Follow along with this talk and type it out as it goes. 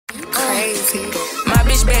crazy. My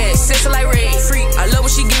bitch bad, sister like red. Freak, I love when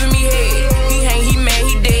she giving me head. He hang, he mad,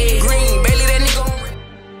 he dead. Green, Bailey, that nigga.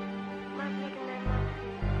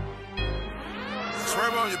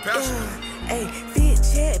 Swerve on your passion. Hey, fit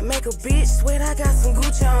check, make a bitch sweat. I got some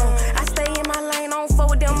Gucci on. I stay in my lane, I don't fuck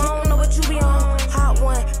with them. I don't know what you be on. Hot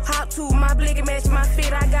 1, hot 2, my blicky match my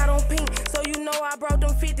fit. I got on pink, so you know I brought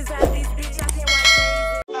them 50s out of this bitch. I can't watch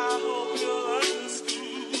crazy. I hope you'll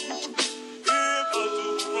understand if I do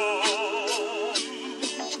wrong.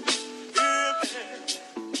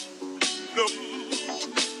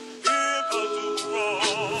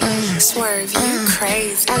 Swerve, you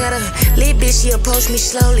crazy. I got a lit bitch, she approached me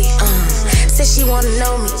slowly. Said she wanna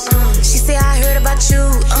know me. She said I heard about you,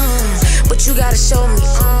 but you gotta show me.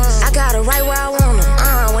 I got her right where I want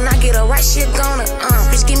her. When I get her right, she gonna.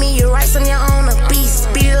 Bitch, give me your rights on your own. Beast,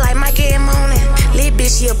 beat it like Mikey and Mona. Lit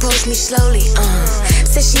bitch, she approached me slowly.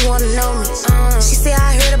 Said she wanna know me. She said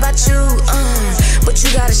I heard about you, but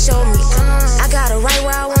you gotta show me. I got her right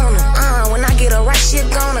where I want her. When I get her right, she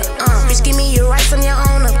gonna. Bitch, give me your rights on your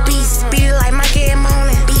own. Beast, beat it like Mikey and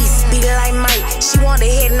Mona. Beast, beat it like Mike. She want the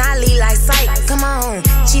head and I lead like sight. Come on,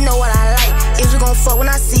 she know what I like. If you gon' fuck when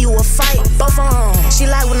I see you a fight, both of them. She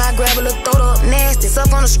like when I grab her, little throw up. Nasty,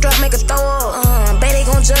 suck on the strap, make her throw up. Bet they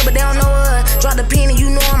gon' judge, but they don't know her. Drop the pin and you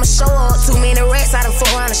know I'ma show up. Too many rats, I done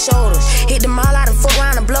fuck around the shoulders. Hit them all, I done fuck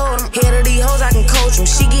around and blow them. Head of these hoes, I can coach them.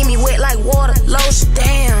 She give me wet like water, lotion.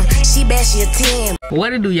 Damn, she bad, she a 10.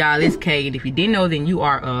 What it do, y'all? It's Kay, and if you didn't know, then you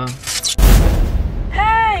are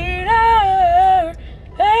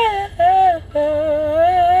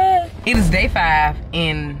It is day 5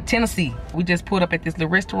 in Tennessee. We just pulled up at this little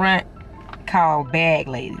restaurant called Bag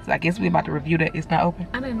Ladies. I guess we're about to review that. It's not open.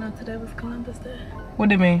 I didn't know today was Columbus Day. What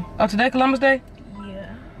do you mean? Oh, today Columbus Day?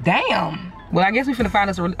 Yeah. Damn. Well, I guess we finna find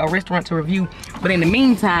us a restaurant to review. But in the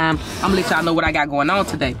meantime, I'm gonna let y'all know what I got going on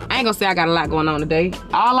today. I ain't gonna say I got a lot going on today.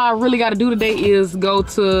 All I really gotta do today is go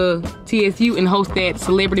to TSU and host that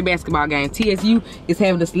celebrity basketball game. TSU is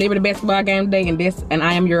having the celebrity basketball game today, and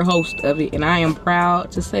I am your host of it. And I am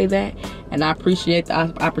proud to say that. And I appreciate the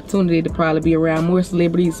opportunity to probably be around more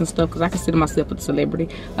celebrities and stuff, because I consider myself a celebrity.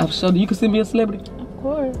 So do you consider me a celebrity? Of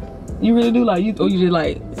course. You really do? Like, you just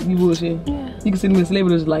like, you bullshit? Yeah. You consider me a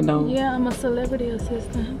celebrity? Just like, no. Yeah, I'm a celebrity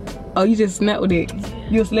assistant. Oh, you just snapped with it? Yeah.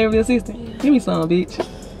 You a celebrity assistant? Yeah. Give me some, bitch.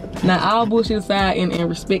 Now, all bullshit aside and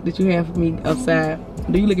respect that you have for me aside,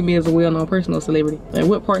 do you look at me as a well-known person or celebrity? Like,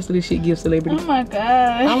 what parts of this shit give celebrity? Oh my God.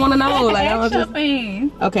 I want to know. Like, I was just...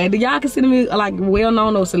 Okay, do y'all consider me like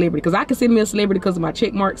well-known or celebrity? Because I consider me a celebrity because of my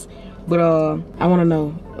check marks. But I want to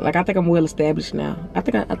know. Like, I think I'm well established now. I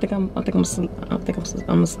think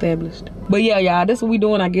I'm established. But yeah, y'all, that's what we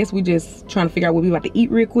doing. I guess we just trying to figure out what we about to eat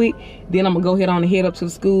real quick. Then I'm gonna go ahead on and head up to the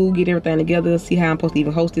school, get everything together, see how I'm supposed to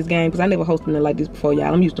even host this game, because I never hosted it like this before,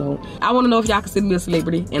 y'all. I'm used to home. I want to know if y'all consider me a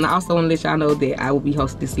celebrity, and I also want to let y'all know that I will be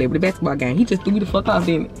hosting this celebrity basketball game. He just threw me the fuck off,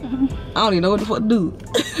 didn't he? I don't even know what the fuck to do.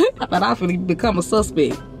 I thought I was gonna become a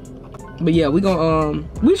suspect. But yeah, we gonna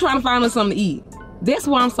we trying to find us something to eat. That's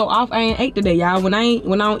why I'm so off. I ain't ate today, y'all. When I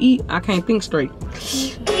don't eat, I can't think straight.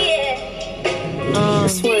 Swerve,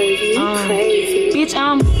 you crazy. Bitch,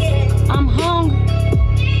 I'm hungry.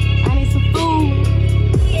 I need some food.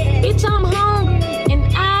 Bitch, I'm hungry and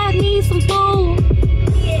I need some food.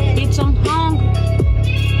 Bitch, I'm hungry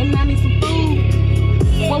and I need some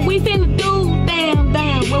food. What we finna do? Damn.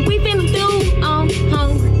 What we finna do? I'm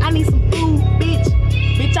hungry. I need some food, bitch.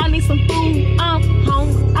 Bitch, I need some food. I'm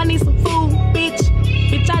hungry. I need some food, bitch.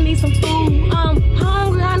 Bitch, I need some food. I'm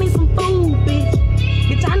hungry. I need some food, bitch.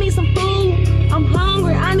 Bitch, I need some food. I'm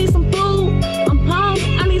hungry. I need some food. I'm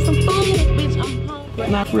hungry. I need some food, bitch. I'm hungry.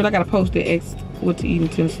 Nah, for real, I gotta post that X what to eat in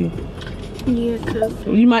Tennessee. Yeah, cause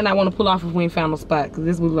you might not want to pull off if we ain't found no spot, because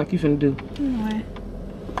this was like you finna do. What?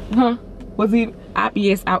 Huh? Was it?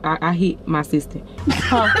 Yes, I hit my sister.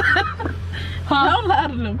 Huh? Huh? Don't lie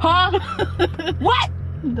to them. Huh? What?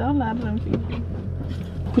 Don't lie to them people.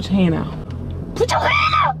 Put your hand out. Put your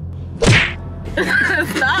hand out!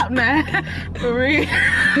 Stop now. For real.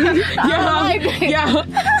 Yeah.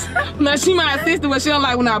 Now she my sister, but she don't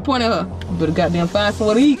like when I point at her. You better goddamn find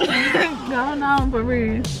somewhere to eat. Going on for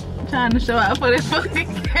real. I'm trying to show out for that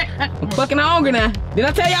fucking cat. I'm fucking hungry now. Did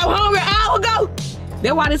I tell you I was hungry an hour ago?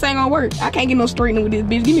 That's why this ain't gonna work. I can't get no straightening with this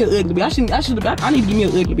bitch. Give me an ugly bitch. I need to give me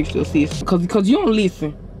an ugly bitch to assist. Cause you don't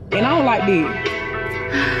listen. And I don't like that.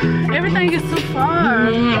 Everything is too far.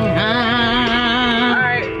 Alright.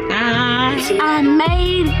 I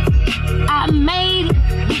made it.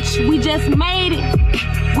 Bitch, we just made it.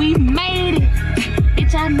 We made it.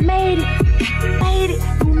 Bitch, I made it.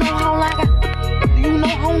 You know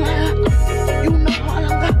how long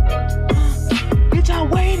Bitch, I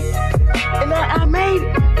waited.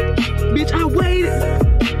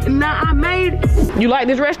 You like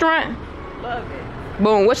this restaurant? Love it.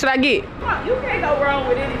 Boom, what should I get? You can't go wrong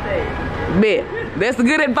with anything. Bet. That's the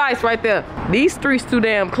good advice right there. These streets too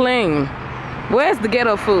damn clean. Where's the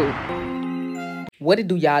ghetto food? What it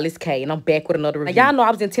do, y'all? It's Kay, and I'm back with another review. Now, y'all know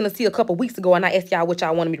I was in Tennessee a couple weeks ago, and I asked y'all what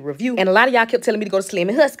y'all wanted me to review, and a lot of y'all kept telling me to go to Slim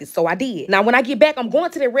and Husky, so I did. Now, when I get back, I'm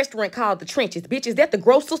going to that restaurant called The Trenches. Bitch, is that the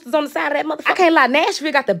Gross Sisters on the side of that motherfucker? I can't lie,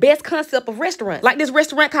 Nashville got the best concept of restaurants. Like this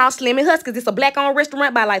restaurant called Slim and Husky. It's a black-owned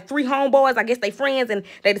restaurant by like 3 homeboys. I guess they friends, and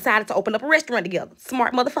they decided to open up a restaurant together.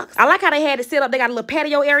 Smart motherfuckers. I like how they had it set up. They got a little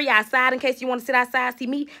patio area outside in case you want to sit outside. See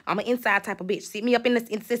me? I'm an inside type of bitch. Sit me up in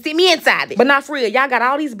the, sit me inside, bitch. But not for real. Y'all got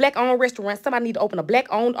all these black-owned restaurants. Somebody need to open a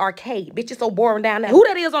black-owned arcade. Bitch, it's so boring down there. Who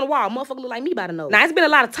that is on the wall? Motherfucker look like me by the nose. Now, it's been a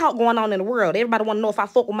lot of talk going on in the world. Everybody want to know if I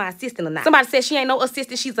fuck with my assistant or not. Somebody said she ain't no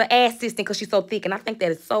assistant. She's an ass assistant because she's so thick. And I think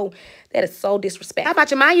that is so disrespectful. How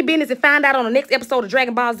about you mind your business and find out on the next episode of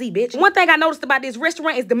Dragon Ball Z, bitch? One thing I noticed about this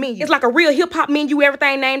restaurant is the menu. It's like a real hip-hop menu.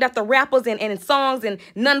 Everything named after rappers and songs and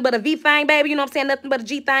nothing but a V thing, baby. You know what I'm saying? Nothing but a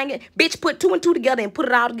G thing. Bitch, put 2 and 2 together and put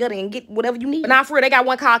it all together and get whatever you need. But now, for real, they got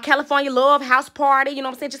one called California Love House Party. You know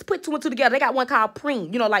what I'm saying? Just put 2 and 2 together. They got one called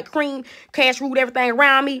Cream. You know, like cream, cash rule everything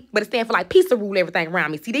around me, but it stands for like pizza rule everything around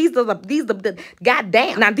me. See, these are the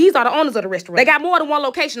goddamn. Now, these are the owners of the restaurant. They got more than one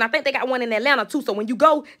location. I think they got one in Atlanta, too. So when you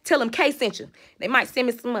go, tell them K sent you. They might send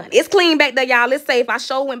me some money. It's clean back there, y'all. Let's say if I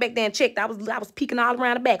sure went back there and checked, I was peeking all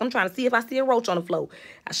around the back. I'm trying to see if I see a roach on the floor.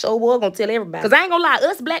 I sure was gonna tell everybody. Because I ain't gonna lie,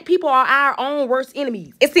 us black people are our own worst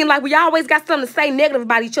enemies. It seems like we always got something to say negative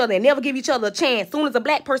about each other and never give each other a chance. Soon as a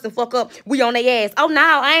black person fuck up, we on their ass. Oh, no,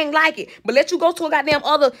 I ain't like it. But let you go to a goddamn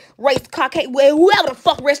other race, Caucasian, whoever the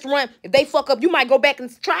fuck restaurant, if they fuck up, you might go back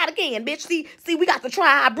and try it again, bitch. See, we got to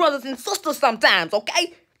try our brothers and sisters sometimes,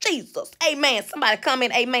 okay? Jesus, amen. Somebody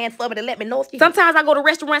comment amen for me to let me know if you. Sometimes I go to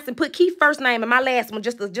restaurants and put Keith's first name and my last one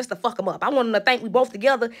just to fuck them up. I want them to think we both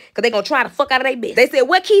together because they gonna try to fuck out of their bitch. They said,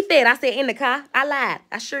 what Keith at? I said, in the car. I lied.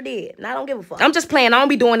 I sure did. And I don't give a fuck. I'm just playing. I don't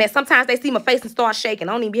be doing that. Sometimes they see my face and start shaking.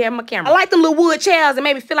 I don't even be having my camera. I like them little wood chairs and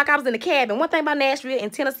made me feel like I was in the cabin. One thing about Nashville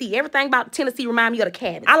and Tennessee, everything about Tennessee remind me of the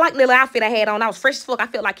cabin. I like the little outfit I had on. I was fresh as fuck. I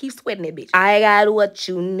felt like Keith sweating that bitch. I got what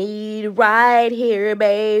you need right here,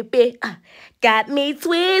 baby. Got me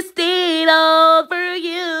twisted over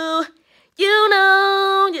you. You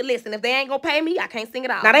know. Listen, if they ain't gonna pay me, I can't sing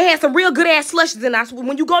it all. Now, they had some real good-ass slushies in there.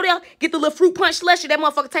 When you go there, get the little fruit punch slushie. That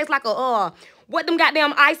motherfucker tastes like a, what them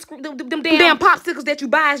goddamn ice cream, them damn popsicles that you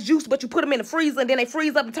buy as juice, but you put them in the freezer and then they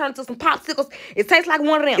freeze up and turn into some popsicles. It tastes like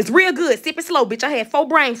one of them. It's real good. Sip it slow, bitch. I had 4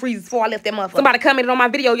 brain freezes before I left that motherfucker. Somebody commented on my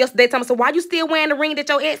video yesterday telling me, so why you still wearing the ring that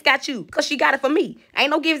your ex got you? Because she got it for me.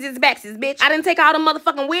 Ain't no gives this backsies, bitch. I didn't take all them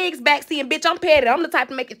motherfucking wigs back, seeing, bitch, I'm petty. I'm the type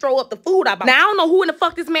to make you throw up the food I bought. Now, I don't know who in the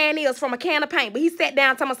fuck this man is from a can of paint, but he sat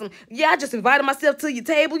down telling me some, yeah, I just invited myself to your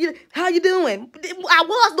table. How you doing? I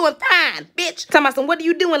was doing fine, bitch. Telling me some, what do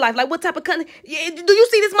you do in life? Like, what type of country? Do you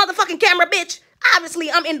see this motherfucking camera, bitch?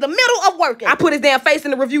 Obviously, I'm in the middle of working. I put his damn face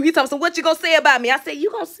in the review. He told me, so what you gonna say about me? I said,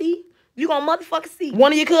 you gonna see. You gonna motherfucking see.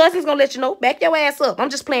 One of your cousins gonna let you know. Back your ass up. I'm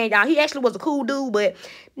just playing, y'all. He actually was a cool dude, but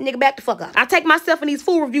nigga, back the fuck up. I take myself in these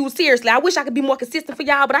food reviews seriously. I wish I could be more consistent for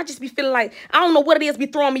y'all, but I just be feeling like, I don't know what it is be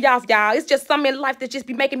throwing me off, y'all. It's just something in life that just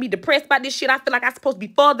be making me depressed by this shit. I feel like I'm supposed to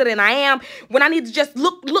be further than I am. When I need to just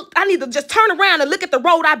look, I need to just turn around and look at the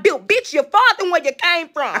road I built. Bitch, you're farther than where you came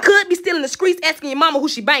from. I could be still in the streets asking your mama who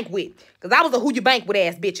she bank with. Because I was a who you bank with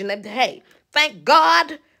ass bitch. And hey, thank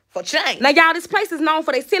God for change. Now, y'all, this place is known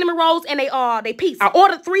for their cinnamon rolls and they pizza. I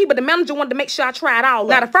ordered 3, but the manager wanted to make sure I tried all of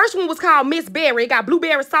them. Now, the first one was called Miss Berry. It got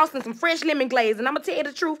blueberry sauce and some fresh lemon glaze. And I'm going to tell you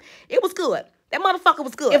the truth, it was good. That motherfucker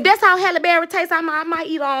was good. If that's how Halle Berry tastes, I might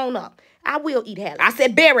eat her on up. I will eat Halle. I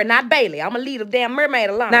said Berry, not Bailey. I'm gonna leave the damn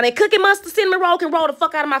mermaid alone. Now, that Cookie Monster cinnamon roll can roll the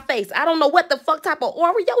fuck out of my face. I don't know what the fuck type of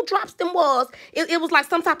Oreo drops them was. It was like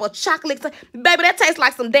some type of chocolate. Baby, that tastes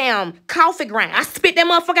like some damn coffee ground. I spit that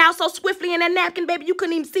motherfucker out so swiftly in that napkin, baby, you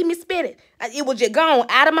couldn't even see me spit it. It was just gone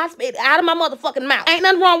out of my motherfucking mouth. Ain't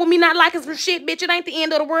nothing wrong with me not liking some shit, bitch. It ain't the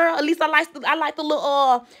end of the world. At least I like the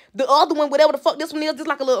little the other one, whatever the fuck this one is. Just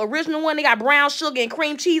like a little original one. They got brown sugar and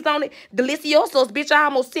cream cheese on it. Deliciosos, bitch. I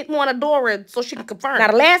almost sent one to Dora so she can confirm. Now,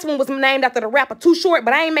 the last one was named after the rapper Too Short,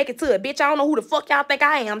 but I ain't make it to it, bitch. I don't know who the fuck y'all think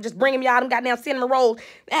I am. Just bringing y'all them goddamn cinnamon rolls.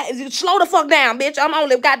 Slow the fuck down, bitch.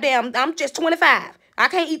 I'm just 25. I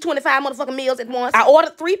can't eat 25 motherfucking meals at once. I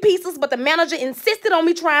ordered 3 pieces, but the manager insisted on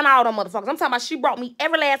me trying all them motherfuckers. I'm talking about she brought me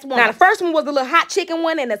every last one. Now, the first one was the little hot chicken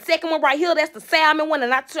one, and the second one right here, that's the salmon one,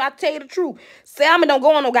 and I tell you the truth, salmon don't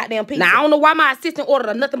go on no goddamn pizza. Now, I don't know why my assistant ordered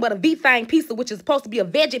a nothing but a V-thing pizza, which is supposed to be a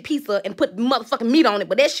veggie pizza, and put motherfucking meat on it,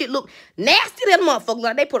 but that shit look nasty, that motherfucker.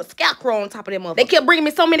 Like, they put a scarecrow on top of that motherfucker. They kept bringing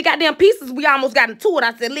me so many goddamn pieces, we almost got into it.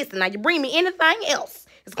 I said, listen, now, you bring me anything else,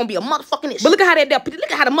 it's gonna be a motherfucking issue. But look at how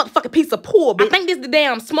look at how the motherfucking pizza pulled, bitch. I think this the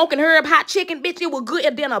damn smoking herb hot chicken, bitch. It was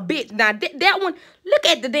good than a bitch. Now that one, look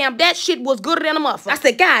at the damn, that shit was gooder than a motherfucker. I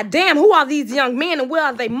said, God damn, who are these young men and where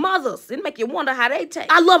are they mothers? It make you wonder how they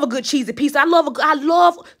taste. I love a good cheesy pizza. I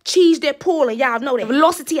love cheese that pull, and y'all know that. The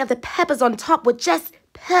velocity of the peppers on top were just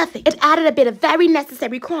perfect. It added a bit of very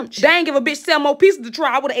necessary crunch. They ain't give a bitch 7 more pieces to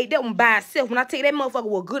try. I would've ate that one by itself. When I tell you that motherfucker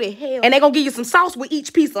was good as hell. And they gonna give you some sauce with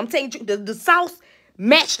each pizza. I'm telling you, the sauce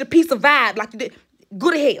matched the pizza vibe. Like,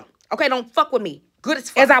 good as hell. Okay, don't fuck with me. Good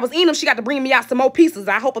as fuck. As I was eating them, she got to bring me out some more pieces.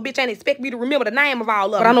 I hope a bitch ain't expect me to remember the name of all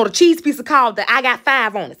of them. But I know the cheese pizza called the I Got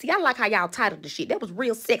 5 on it. See, I like how y'all titled the shit. That was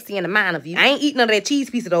real sexy in the mind of you. I ain't eating none of that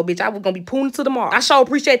cheese pizza though, bitch. I was gonna be pooning to tomorrow. I sure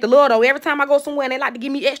appreciate the love though. Every time I go somewhere and they like to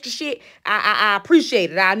give me extra shit, I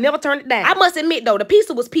appreciate it. I never turn it down. I must admit though, the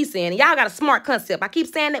pizza was pizza and y'all got a smart concept. I keep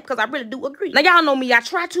saying that because I really do agree. Now y'all know me, I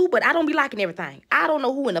try to, but I don't be liking everything. I don't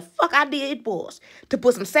know who in the fuck I did it was to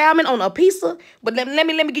put some salmon on a pizza, but let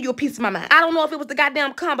me give you a piece of my mind. I don't know if it was the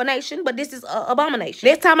goddamn combination, but this is an abomination.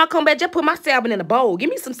 Next time I come back, just put my salmon in a bowl. Give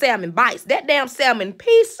me some salmon bites. That damn salmon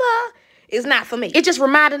pizza is not for me. It just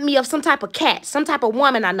reminded me of some type of cat, some type of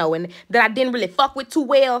woman I know and that I didn't really fuck with too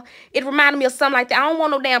well. It reminded me of something like that. I don't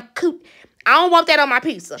want no damn coot. I don't want that on my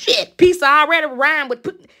pizza. Shit, pizza already rhyme with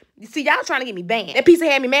you see, y'all trying to get me banned. That pizza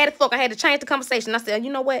had me mad as fuck. I had to change the conversation. I said,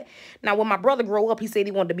 you know what? Now, when my brother grew up, he said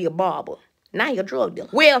he wanted to be a barber. Now he a drug dealer.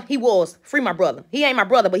 Well, he was. Free my brother. He ain't my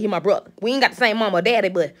brother, but he my brother. We ain't got the same mama or daddy,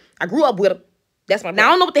 but I grew up with him. That's my brother. Now,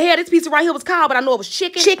 I don't know what the hell this pizza right here was called, but I know it was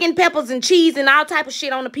chicken, peppers, and cheese, and all type of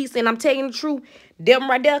shit on the pizza. And I'm telling you the truth, them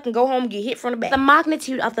right there can go home and get hit from the back. The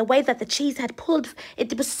magnitude of the way that the cheese had pulled,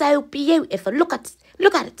 it was so beautiful. Look at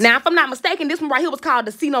it. Now, if I'm not mistaken, this one right here was called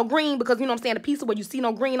the CeeLo Green because, you know what I'm saying, the pizza where you see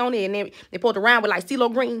no green on it and then they put it around with like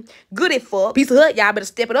CeeLo Green. Good as fuck. Pizza Hut, y'all better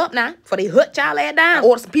step it up now for they Hut y'all add down. I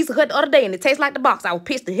ordered some Pizza Hut the other day and it tastes like the box. I was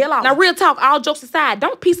pissed the hell off. Now, real talk, all jokes aside,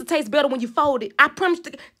 don't pizza taste better when you fold it? I promise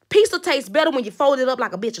pizza tastes better when you fold it up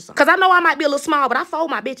like a bitch or something. Because I know I might be a little small, but I fold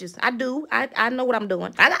my bitches. I do. I know what I'm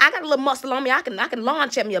doing. I got a little muscle on me. I can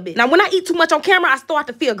launch at me a bit. Now, when I eat too much on camera, I start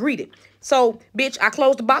to feel greedy. So, bitch, I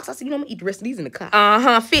closed the box. I said, you know, I'm going to eat the rest of these in the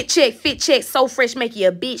car. Fit check. So fresh, make you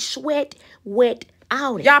a bitch sweat, wet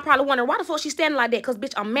out. Y'all probably wondering why the fuck she standing like that? Because,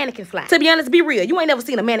 bitch, I'm mannequin fly. To be honest, be real. You ain't never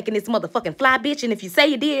seen a mannequin this motherfucking fly, bitch. And if you say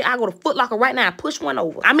you did, I'll go to Foot Locker right now and push one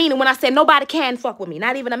over. I mean it when I said nobody can fuck with me.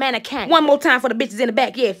 Not even a mannequin. One more time for the bitches in the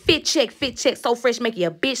back. Yeah, fit check. So fresh, make you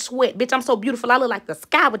a bitch sweat. Bitch, I'm so beautiful. I look like the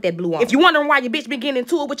sky with that blue on. If you're wondering why your bitch been getting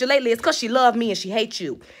into it with you lately, it's because she love me and she hates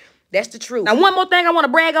you. That's the truth. Now, one more thing I want to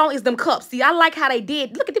brag on is them cups. See, I like how they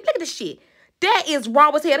did. Look at this shit. That is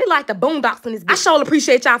raw as hell. They like the boondocks in this bitch. I sure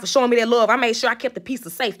appreciate y'all for showing me that love. I made sure I kept the pizza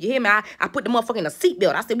safe. You hear me? I put the motherfucker in a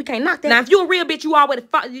seatbelt. I said, we can't knock that. Now, if you a real bitch, you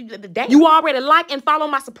already like and follow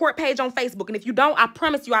my support page on Facebook. And if you don't, I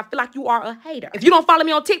promise you, I feel like you are a hater. If you don't follow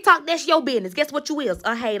me on TikTok, that's your business. Guess what you is?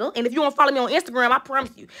 A hater. And if you don't follow me on Instagram, I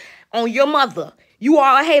promise you, on your mother, you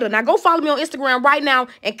are a hater. Now, go follow me on Instagram right now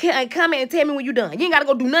and comment and tell me when you're done. You ain't got to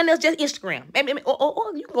go do nothing else, just Instagram.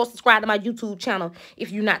 Or you can go subscribe to my YouTube channel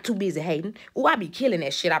if you're not too busy hating. Oh, I be killing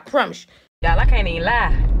that shit, I promise you. Y'all, I can't even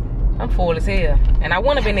lie. I'm full as hell. And I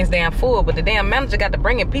want to be in this damn full, but the damn manager got to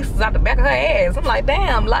bringing pieces out the back of her ass. I'm like,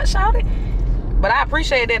 damn, like, shawty. But I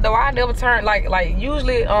appreciate that, though. I never turn, like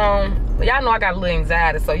usually, y'all know I got a little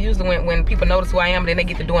anxiety, so usually when people notice who I am, then they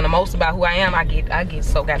get to doing the most about who I am, I get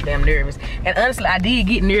so goddamn nervous. And honestly, I did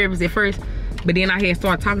get nervous at first, but then I had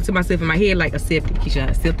started talking to myself in my head like, accept it, Keisha.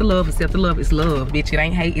 Accept the love, it's love, bitch. It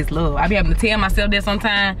ain't hate, it's love. I be having to tell myself that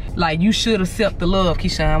sometimes, like, you should accept the love,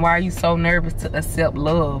 Keisha. Why are you so nervous to accept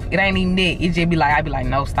love? It ain't even that. It just be like, I be like,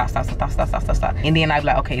 no, stop. And then I be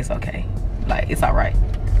like, okay, it's okay. Like, it's all right.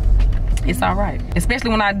 It's all right,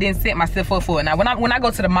 especially when I didn't set myself up for it. Now, when I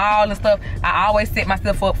go to the mall and stuff, I always set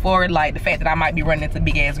myself up for it, like the fact that I might be running into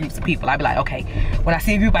big ass groups of people. I be like, okay, when I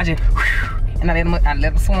see a group, I just and I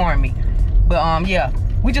let them swarm me. But yeah,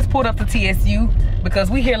 we just pulled up to TSU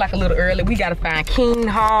because we here like a little early. We gotta find King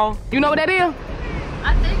Hall. You know what that is?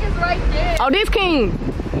 I think it's right there. Oh, this King.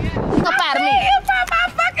 Yeah. Up out of me. From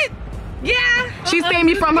my fucking, yeah. She seen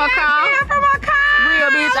me from her car. Yeah, from her car.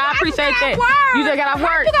 Real bitch, I appreciate that. Work. You just got off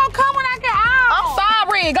work. You gonna come when I get out? I'm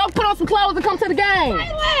sorry. Go put on some clothes and come to the game.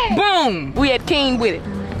 Boom. We had King with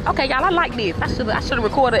it. Okay, y'all, I like this. I should have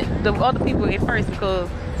recorded the other people at first because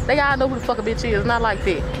they all know who the fuck a bitch is. Not like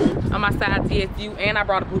that. I'm outside TSU and I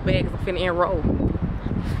brought a blue bag because I'm finna enroll.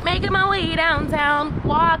 Making my way downtown,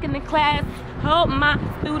 walking to class, hope my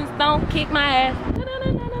students don't kick my ass.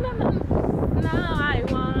 Now I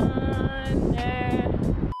wonder.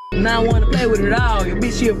 Not wanna play with it all. Your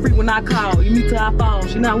bitch, she a freak when I call. You meet till I fall.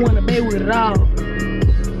 She not wanna play with it all.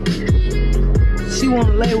 She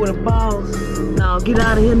wanna lay with a boss. No, get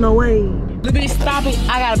out of here, no way. Little bitch, stop it.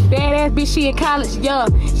 I got a badass bitch, she in college, yeah.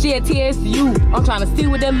 She at TSU. I'm trying to see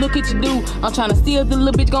what that look at you do. I'm trying to see if the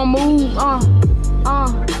little bitch gon' move.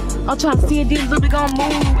 I'm trying to see if this little bitch gon'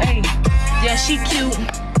 move. Hey, yeah, she cute.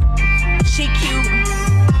 She cute.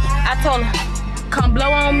 I told her, come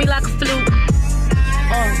blow on me like a flute.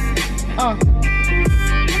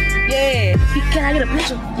 Yeah. Can I get a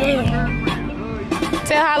picture? Yeah.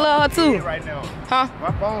 Tell her I love her too. Right now. Huh?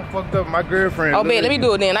 My phone fucked up. My girlfriend. Oh, bet. Let me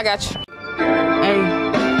do it then. I got you. Hey,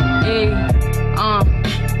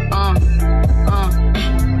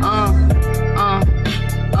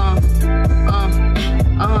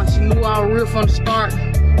 she knew I was real from the start.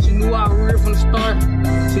 She knew I was real from the start.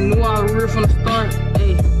 She knew I was real from the start.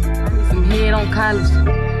 Hey, I need some head on college.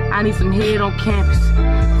 I need some head on campus.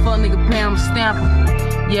 Fuck nigga play, I'm a stamper.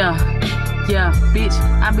 Yeah, bitch,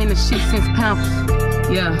 I been the shit since Pampers.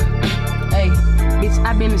 Yeah, hey, bitch,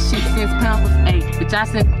 I been the shit since Pampers. Hey, bitch, I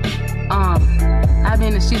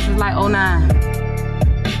been the shit since like 09.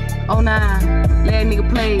 09, let nigga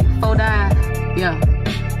play, 4 die. Yeah,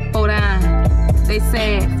 4 die. They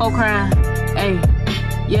said 4 crime. Hey,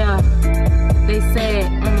 yeah, they said,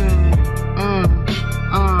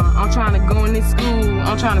 I'm trying to go in this school.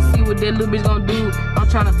 I'm trying to see what that little bitch gon' do. I'm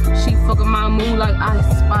trying to, she fucking my mood like Ice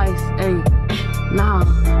Spice. Hey, nah,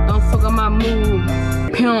 don't fuck up my mood.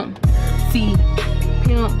 Pimp C,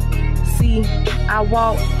 I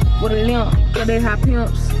walk with a limp, cause that's how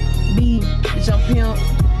pimps be. Bitch, I'm pimp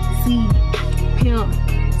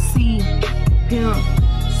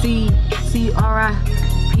C,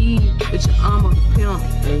 C-R-I-P, bitch, I'm a pimp.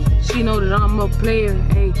 Hey, she know that I'm a player.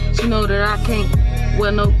 Hey, she know that I can't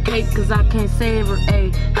wear no cake cause I can't save her.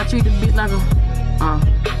 Hey, I treat the bitch like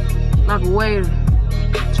a waiter.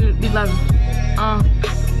 Treat the bitch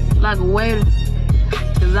like a waiter.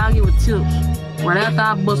 Cause I give her tips right after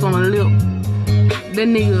I bust on her lip. That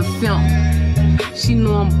nigga a simp. She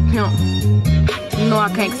know I'm a pimp. You know I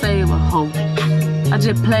can't save a hoe. I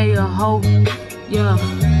just play a hoe. Yeah,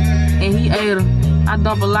 and he ate her. I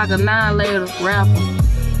dump her like a 9-later rapper.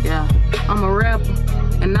 Yeah, I'm a rapper,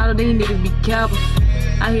 and all of these niggas be cappers.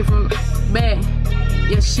 I hit from the back.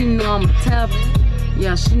 Yeah, she know I'm a tapper.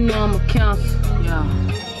 Yeah, she know I'm a counter. Yeah,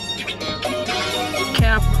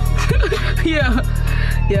 capper. yeah,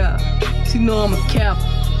 she know I'm a capper.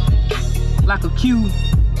 Like a Q.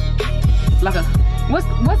 Like a what's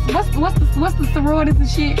the sororities and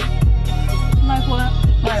shit? Like what?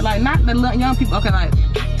 Like not the young people. Okay,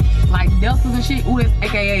 like deltas and shit. Ooh, that's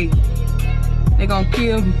AKA. They gonna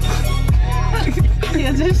kill me.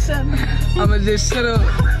 Yeah, just shut up. I'ma just shut up.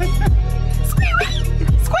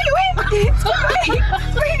 Squeaky.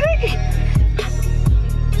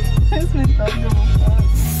 This been so good.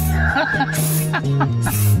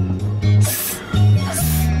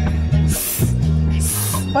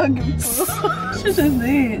 Fucking fool. She just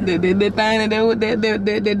did. That thing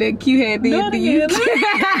that Q had did to you.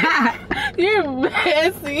 You're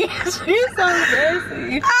messy. She's so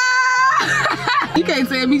messy. You can't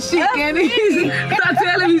tell me shit, can you? Stop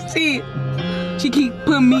telling me shit. She keep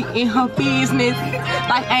putting me in her business.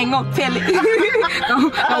 Like I ain't gonna tell it.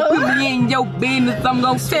 Don't put me in your business, I'm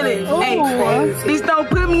gonna tell it. Hey, bitch, don't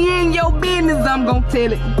put me in your business, I'm gonna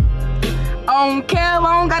tell it. I don't care,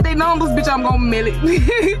 I don't got their numbers, bitch, I'm gonna mail it.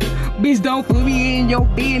 Bitch, don't put me in your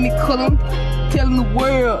business, cause I'm telling the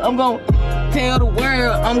world. I'm gonna tell the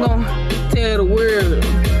world, I'm gonna tell the world.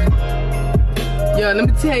 Yeah, let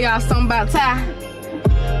me tell y'all something about Ty.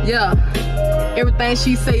 Yeah, everything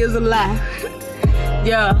she say is a lie.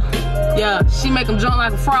 Yeah, she make him jump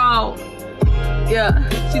like a frog. Yeah,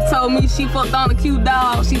 she told me she fucked on a cute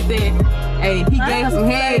dog. She said, hey, he gave her some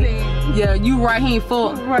head. Yeah, you right, he ain't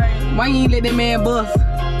fuck. Right. Why you ain't let that man bust?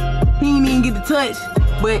 He ain't even get the touch,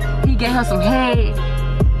 but he gave her some head.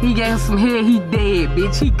 He gave her some head, he dead,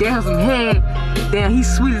 bitch. He gave her some head. Damn, he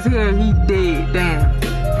sweet as hell, he dead. Damn.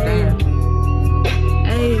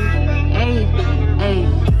 Hey.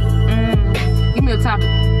 Give me a topic.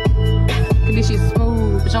 Cause this shit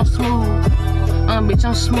smooth, bitch, I'm smooth. Bitch,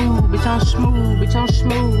 I'm smooth, bitch, I'm smooth, bitch, I'm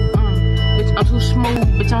smooth. Bitch, I'm too smooth,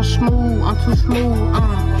 bitch, I'm smooth, I'm too smooth.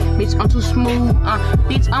 Bitch, I'm too smooth,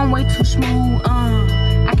 bitch, I'm way too smooth.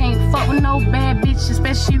 I can't fuck with no bad bitch,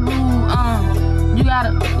 especially rude. You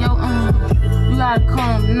gotta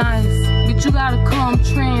come nice, bitch, you gotta come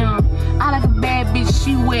trim. I like a bad bitch,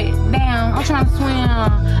 she wet down, I'm trying to swim.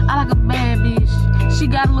 I like a bad bitch, she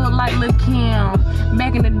gotta look like Lil' Kim.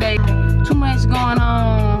 Back in the day, too much going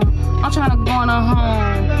on. I'm trying to go on her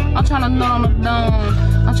home. I'm trying to nut on the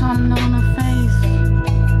dome. I'm trying to nut on her face.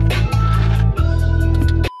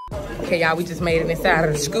 Okay, y'all, we just made it inside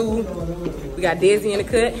of the school. We got Desi in the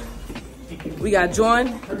cut. We got John.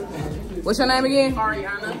 What's your name again?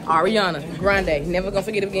 Ariana. Ariana Grande. Never gonna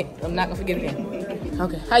forget it again. I'm not gonna forget it again.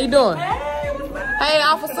 Okay, how you doing? Hey,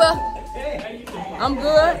 officer. I'm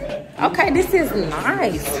good. Okay, this is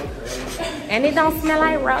nice. And it don't smell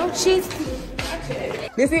like roaches.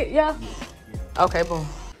 This it, yeah? Okay, boom.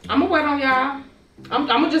 I'm gonna wait on y'all. I'm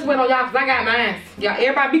gonna just wait on y'all because I got mine. Y'all,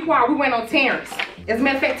 everybody be quiet. We went on Terrence. As a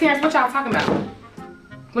matter of fact, Terrence, what y'all talking about?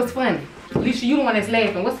 What's funny? Alicia, you the one that's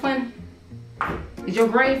laughing. What's funny? Is your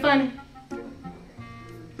grade funny?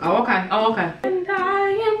 Oh, okay. Oh, okay. And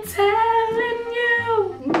I am telling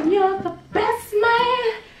you, you're the best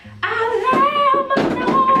man I'll ever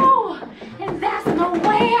know. And that's no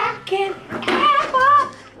way I can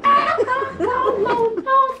ever, no,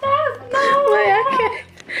 there's no way I can.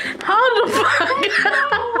 How the fuck?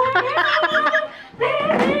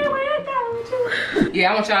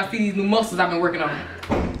 Yeah, I want y'all to see these new muscles I've been working on.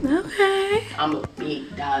 Okay. I'm a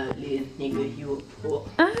big dog, little nigga. You a poor.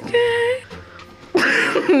 Okay.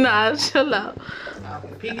 Nah, chill out.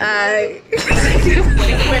 Alright.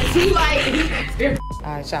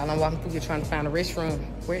 Alright, y'all, I'm walking through here trying to find a restroom.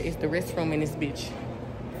 Where is the restroom in this bitch?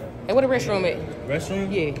 Hey, where the restroom at? Restroom?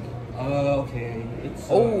 Yeah. Okay. It's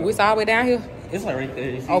all the way down here? It's like right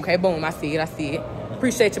there. Okay, boom. I see it.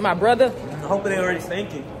 Appreciate you, my brother. I hope they already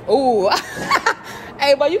stinking. Ooh.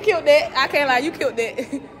 Hey, boy, you killed that. I can't lie, you killed that.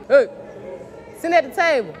 Hey, sitting at the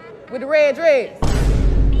table with the red dress.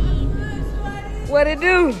 What it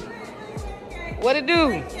do? What it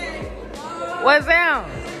do? What's down?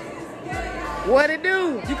 What it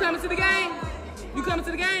do? You coming to the game? You coming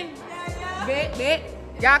to the game? Bet.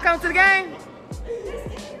 Y'all coming to the game?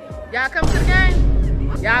 Y'all coming to the game?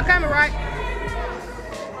 Y'all coming, right?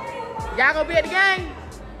 Y'all gonna be at the game?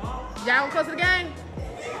 Y'all gonna come to the game?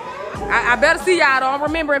 I better see y'all though. I'm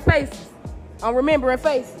remembering faces. I'm remembering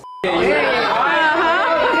faces. I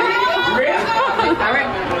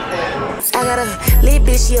got a lit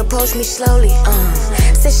bitch, she approached me slowly,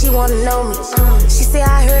 said she wanna know me, she said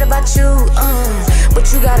I heard about you,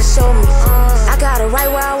 but you gotta show me, I got her right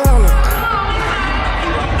where I want her.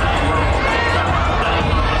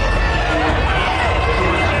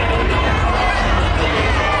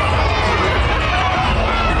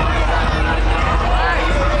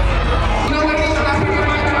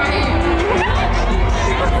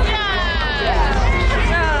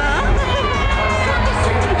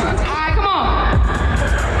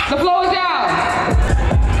 The floor is down.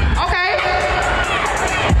 Okay.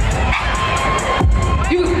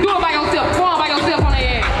 You do it by yourself. Go on by yourself on the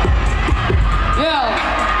end.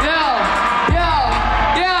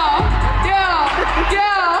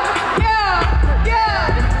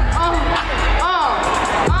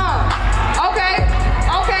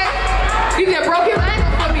 Okay. He just broke his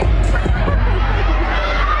ankle for me.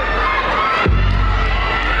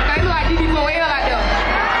 Okay, look like DD Moel out there.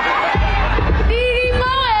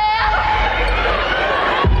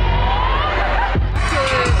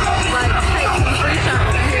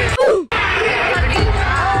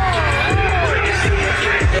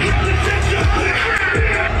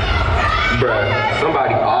 Bruh,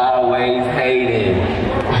 somebody always hating.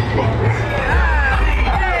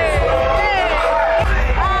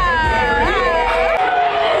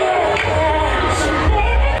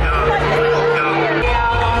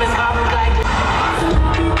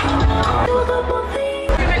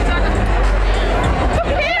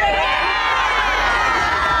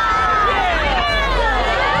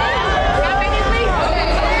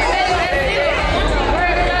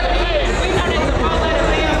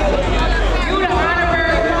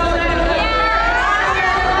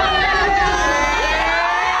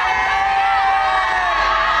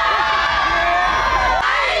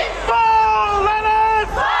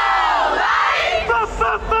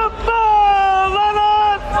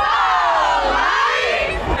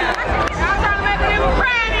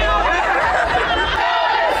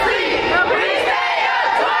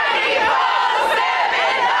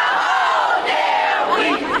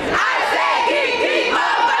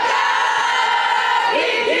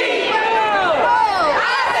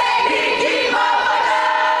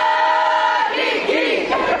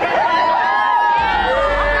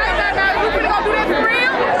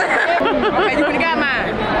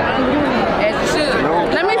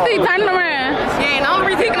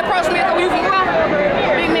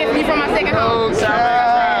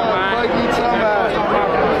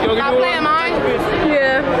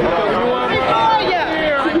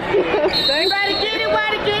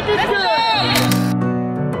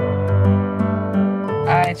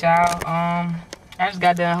 Y'all, I just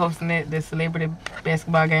got done hosting the celebrity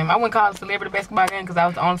basketball game. I wouldn't call it a celebrity basketball game because I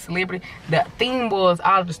was the only celebrity. The theme was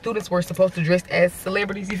all of the students were supposed to dress as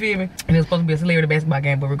celebrities, you feel me? And it was supposed to be a celebrity basketball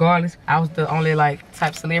game, but regardless, I was the only like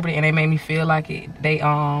type celebrity, and they made me feel like it. They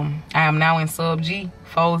I am now in sub G,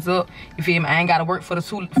 folds up, you feel me? I ain't gotta work for the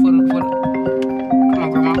Come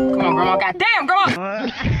on, grandma. Come on, grandma. Goddamn,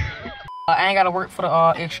 grandma. I ain't gotta work for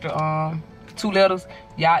the extra 2 letters.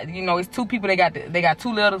 Y'all, you know, it's 2 people. They got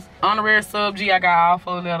 2 letters. Honorary sub G, I got all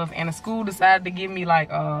 4 letters. And the school decided to give me like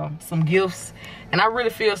some gifts, and I really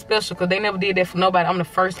feel special because they never did that for nobody. I'm the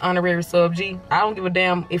first honorary sub G. I don't give a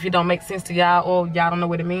damn if it don't make sense to y'all or y'all don't know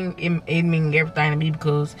what it means. It means everything to me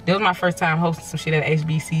because that was my first time hosting some shit at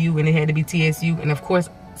HBCU, and it had to be TSU. And of course,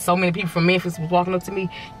 so many people from Memphis was walking up to me.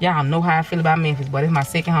 Y'all know how I feel about Memphis, but it's my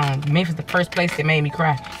second home. Memphis the first place that made me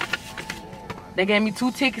cry. They gave me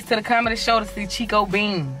 2 tickets to the comedy show to see Chico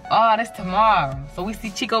Bean. Oh, that's tomorrow. So we see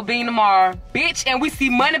Chico Bean tomorrow. Bitch, and we see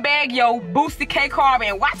Moneybag Yo, Boosty K Carver,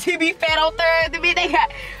 and YTB Fat on Thursday. Bitch, they got,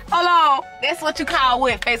 hold on. That's what you call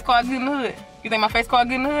what? Face card good in the hood. You think my face card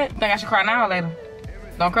good in the hood? You think I should cry now or later?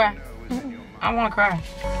 Don't cry. I don't want to cry.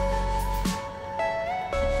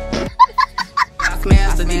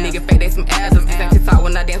 Master, these niggas fake, they some asses. Same to talk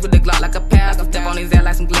when I dance with the Glock like a pastor. Step on his ass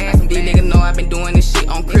like some glass. These niggas know I've been doing this shit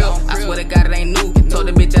on crib. I swear to God it ain't new. Told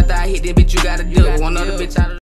the bitch after I hit this bitch you gotta do. One other bitch out of